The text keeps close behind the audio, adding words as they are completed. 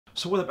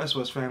So what up,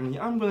 SOS family?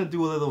 I'm gonna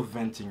do a little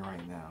venting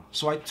right now.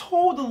 So I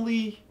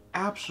totally,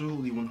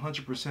 absolutely,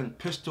 100%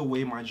 pissed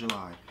away my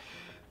July.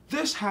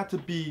 This had to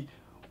be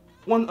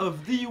one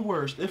of the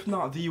worst, if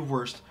not the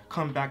worst,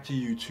 comeback to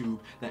YouTube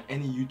that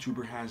any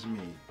YouTuber has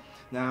made.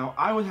 Now,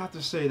 I would have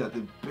to say that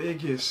the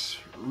biggest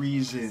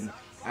reason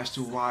as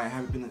to why I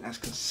haven't been as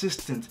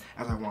consistent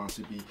as I want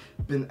to be,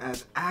 been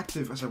as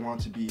active as I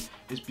want to be,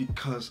 is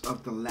because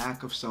of the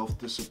lack of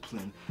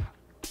self-discipline.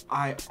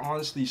 I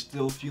honestly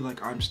still feel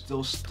like I'm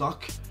still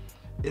stuck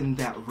in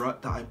that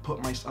rut that I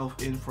put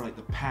myself in for like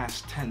the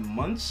past 10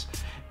 months,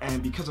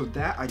 and because of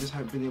that I just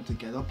haven't been able to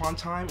get up on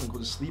time and go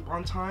to sleep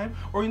on time.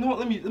 Or you know what,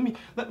 let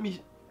me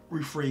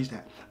rephrase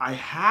that. I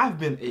have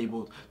been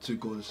able to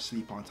go to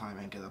sleep on time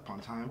and get up on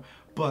time,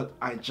 but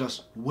I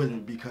just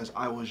wouldn't because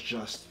I was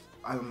just,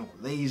 I don't know,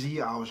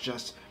 lazy. I was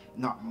just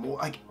not more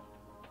like,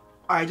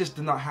 I just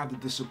did not have the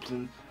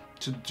discipline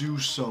to do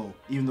so,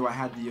 even though I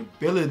had the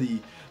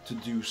ability to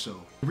do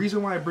so. The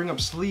reason why I bring up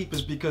sleep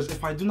is because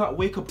if I do not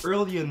wake up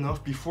early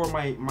enough before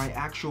my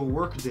actual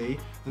work day,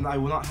 then I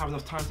will not have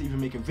enough time to even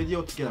make a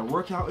video to get a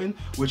workout in,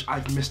 which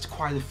I've missed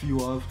quite a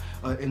few of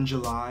in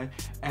July,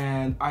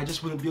 and I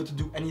just wouldn't be able to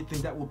do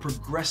anything that will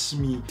progress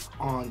me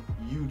on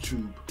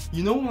YouTube.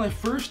 You know, when I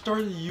first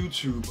started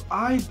YouTube,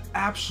 I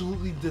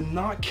absolutely did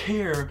not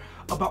care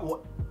about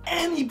what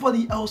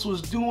anybody else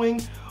was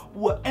doing,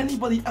 what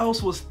anybody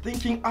else was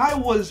thinking. I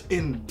was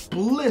in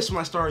bliss when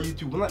I started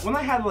YouTube. When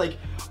I had like,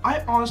 I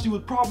honestly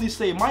would probably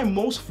say my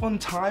most fun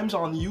times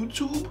on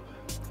YouTube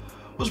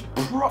was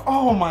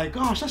oh my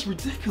gosh, that's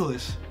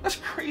ridiculous. That's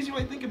crazy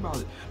when I think about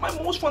it. My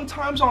most fun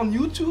times on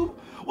YouTube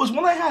was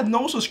when I had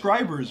no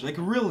subscribers. Like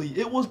really,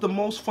 it was the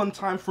most fun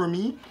time for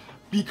me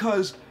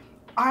because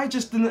I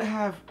just didn't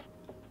have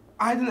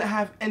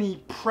any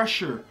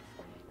pressure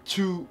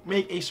to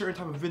make a certain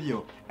type of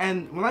video.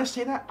 And when I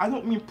say that, I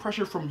don't mean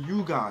pressure from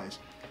you guys.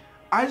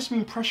 I just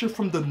mean pressure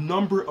from the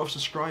number of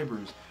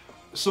subscribers.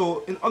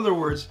 So in other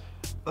words,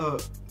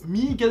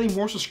 me getting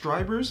more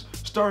subscribers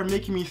started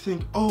making me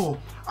think, oh,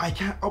 I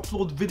can't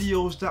upload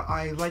videos that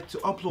I like to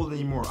upload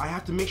anymore. I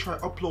have to make sure I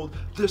upload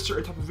this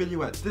certain type of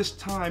video at this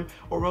time,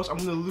 or else I'm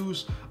gonna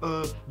lose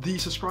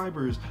these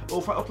subscribers. Or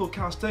if I upload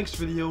calisthenics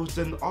videos,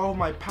 then all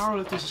my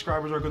powerlifting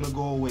subscribers are gonna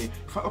go away.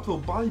 If I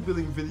upload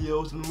bodybuilding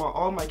videos, then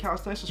all my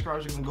calisthenics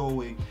subscribers are gonna go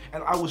away.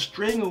 And I was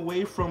straying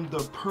away from the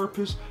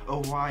purpose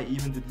of why I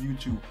even did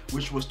YouTube,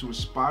 which was to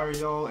inspire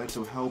y'all and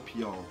to help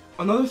y'all.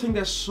 Another thing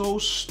that's so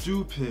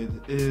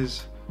stupid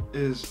is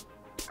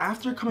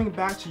after coming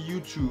back to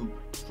YouTube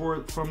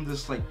from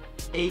this like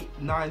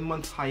 8-9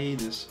 month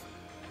hiatus,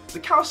 the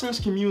calisthenics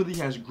community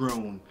has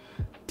grown.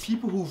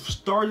 People who've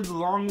started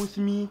along with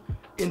me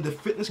in the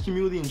fitness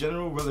community in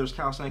general, whether it's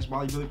calisthenics,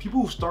 bodybuilding,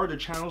 people who started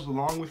channels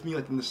along with me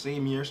like in the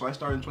same year, so I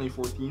started in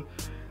 2014,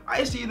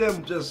 I see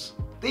them just,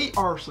 they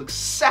are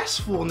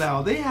successful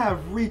now. They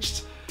have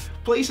reached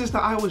places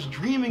that I was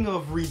dreaming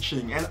of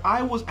reaching, and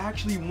I was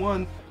actually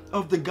one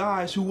of the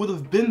guys who would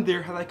have been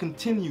there had I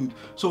continued.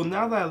 So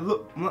now that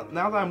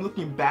I'm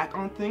looking back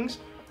on things,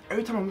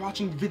 every time I'm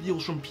watching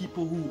videos from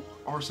people who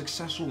are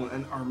successful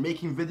and are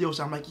making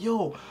videos, I'm like,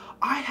 yo,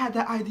 I had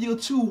that idea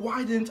too.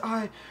 Why didn't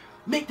I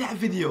make that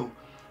video?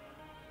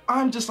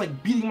 I'm just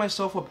like beating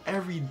myself up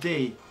every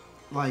day.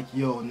 Like,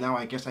 yo, now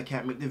I guess I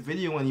can't make the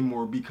video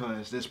anymore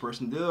because this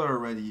person did it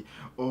already.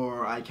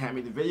 Or I can't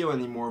make the video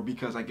anymore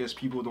because I guess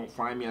people don't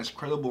find me as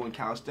credible in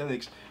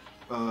calisthenics.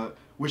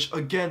 Which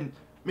again,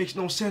 makes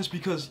no sense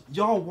because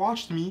y'all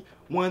watched me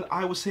when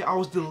I would say I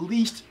was the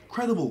least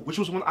credible, which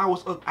was when I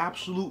was an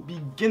absolute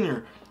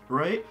beginner,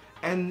 right?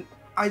 And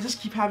I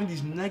just keep having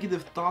these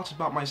negative thoughts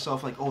about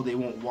myself, like, oh, they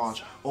won't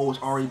watch, oh,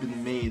 it's already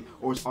been made,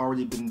 or it's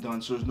already been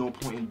done, so there's no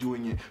point in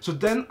doing it. So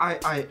then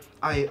I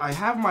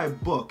have my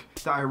book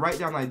that I write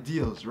down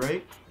ideas,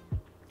 right?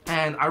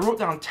 And I wrote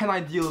down 10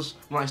 ideas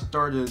when I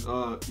started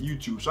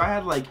YouTube. So I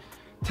had like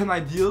 10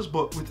 ideas,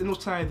 but within those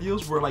 10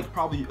 ideas were like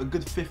probably a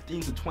good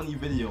 15 to 20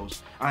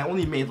 videos. And I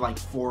only made like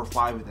 4 or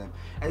 5 of them.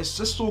 And it's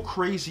just so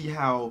crazy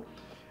how,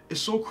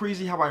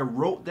 I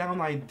wrote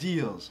down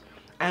ideas.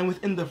 And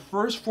within the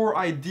first 4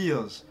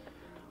 ideas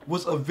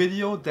was a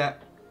video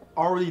that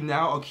already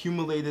now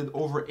accumulated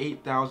over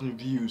 8,000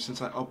 views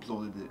since I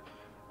uploaded it.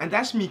 And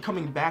that's me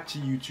coming back to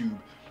YouTube,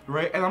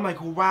 right? And I'm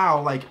like,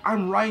 wow, like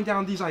I'm writing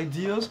down these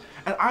ideas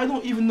and I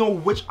don't even know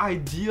which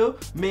idea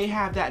may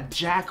have that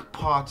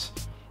jackpot,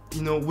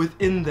 you know,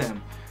 within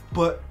them.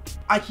 But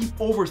I keep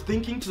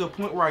overthinking to the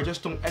point where I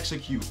just don't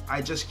execute.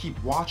 I just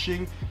keep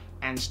watching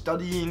and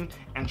studying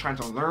and trying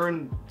to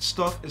learn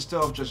stuff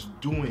instead of just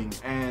doing.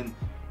 And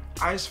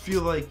I just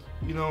feel like,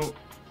 you know,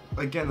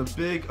 again, a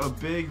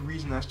big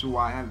reason as to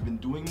why I haven't been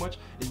doing much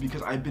is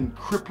because I've been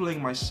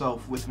crippling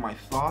myself with my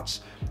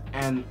thoughts,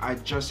 and I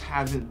just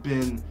haven't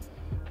been,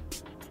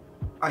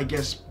 I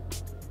guess,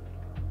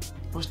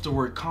 what's the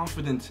word,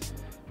 confident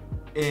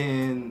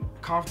in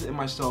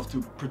myself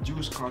to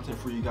produce content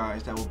for you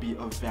guys that will be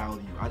of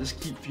value. I just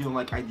keep feeling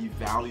like I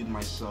devalued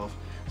myself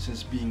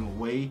since being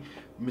away,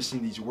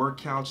 missing these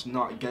workouts,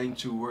 not getting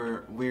to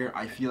where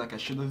I feel like I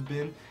should have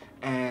been,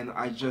 and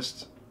I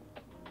just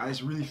I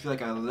just really feel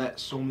like I let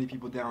so many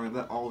people down. I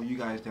let all of you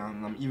guys down,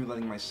 and I'm even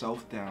letting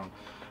myself down.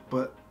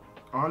 But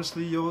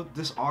honestly, yo,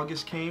 this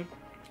August came.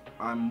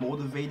 I'm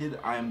motivated.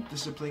 I'm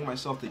disciplining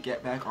myself to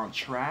get back on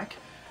track.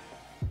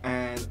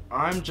 And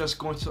I'm just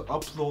going to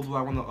upload what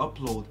I want to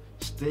upload.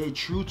 Stay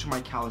true to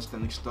my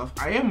calisthenics stuff.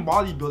 I am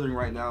bodybuilding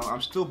right now.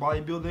 I'm still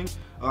bodybuilding.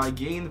 I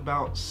gained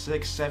about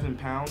 6-7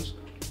 pounds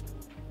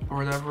or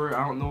whatever.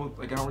 I don't know,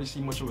 like I don't really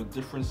see much of a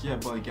difference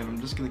yet, but again,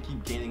 I'm just gonna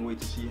keep gaining weight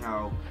to see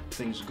how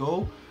things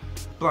go.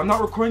 But I'm not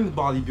recording the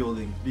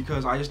bodybuilding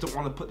because I just don't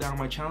want to put that on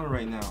my channel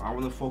right now. I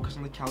want to focus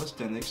on the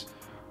calisthenics,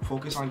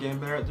 focus on getting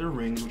better at the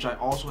rings, which I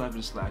also have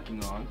been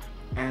slacking on,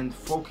 and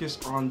focus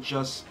on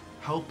just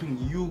helping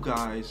you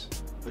guys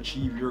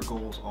achieve your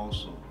goals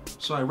also.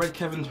 So I read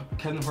Kevin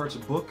Hart's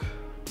book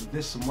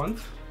this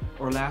month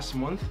or last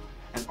month,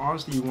 and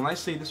honestly, when I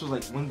say this was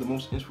like one of the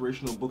most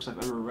inspirational books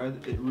I've ever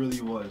read, it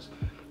really was.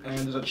 And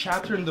there's a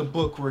chapter in the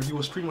book where he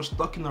was pretty much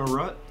stuck in a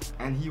rut,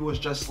 and he was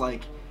just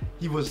like,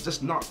 he was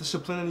just not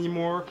disciplined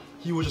anymore.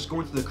 He was just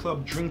going to the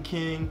club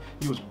drinking.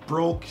 He was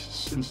broke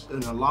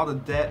in a lot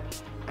of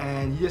debt,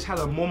 and he just had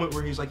a moment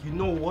where he's like, you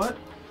know what?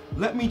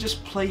 Let me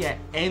just play at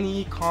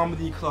any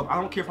comedy club. I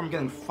don't care if I'm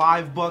getting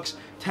 $5,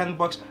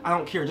 $10, I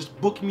don't care. Just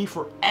book me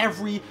for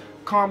every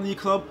comedy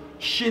club.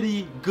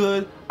 Shitty,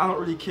 good, I don't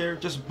really care.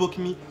 Just book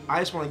me. I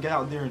just want to get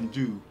out there and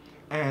do.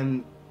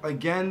 And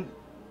again,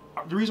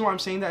 the reason why I'm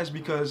saying that is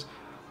because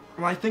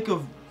when I think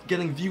of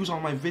getting views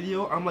on my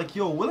video, I'm like,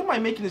 yo, what am I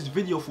making this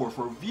video for?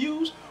 For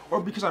views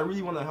or because I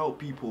really want to help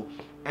people?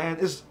 And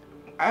as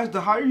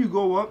the higher you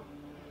go up,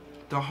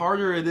 the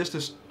harder it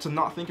is to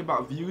not think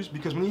about views,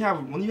 because when you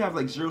have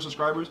like 0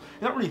 subscribers,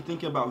 you're not really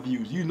thinking about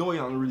views. You know you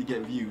don't really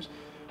get views.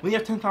 When you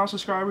have 10,000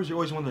 subscribers, you're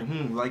always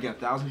wondering, will I get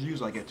 1,000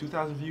 views? Will I get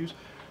 2,000 views?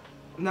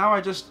 Now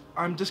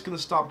I'm just gonna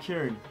stop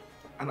caring,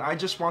 and I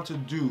just want to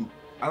do.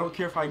 I don't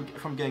care if I'm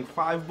getting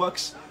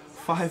 $5,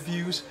 5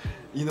 views,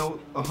 you know,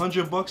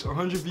 $100,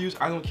 100 views.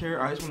 I don't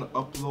care. I just want to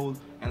upload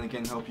and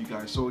again help you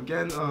guys. So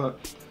again,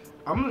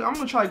 I'm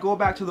gonna try to go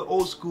back to the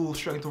old school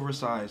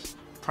strengthOVERsize,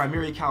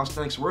 primarily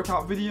calisthenics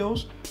workout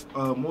videos,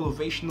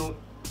 motivational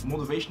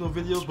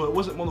videos, but it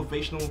wasn't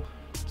motivational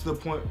to the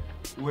point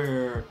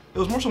where it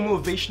was more so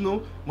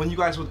motivational when you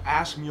guys would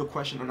ask me a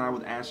question and I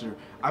would answer.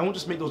 I won't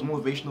just make those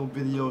motivational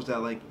videos that,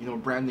 like, you know,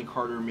 Brandon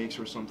Carter makes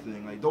or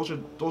something. Like those are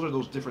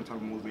those different type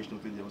of motivational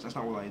videos. That's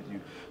not what I do.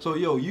 So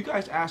yo, you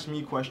guys ask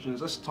me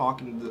questions. Let's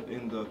talk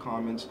in the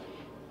comments,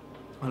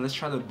 and let's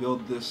try to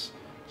build this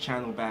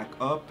channel back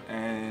up.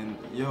 And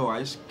yo, I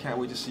just can't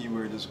wait to see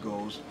where this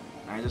goes.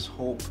 I just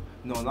hope.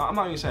 No, I'm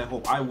not even saying I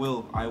hope. I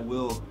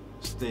will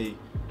stay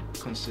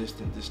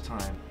consistent this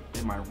time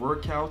in my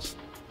workouts,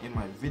 in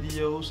my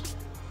videos,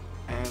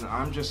 and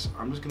I'm just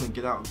gonna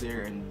get out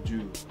there and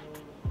do.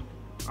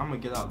 I'm gonna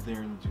get out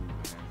there and do, man.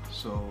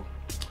 So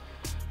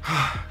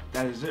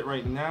that is it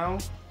right now.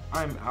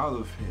 I'm out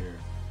of here.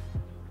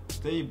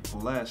 Stay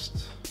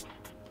blessed.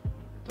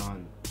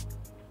 Done.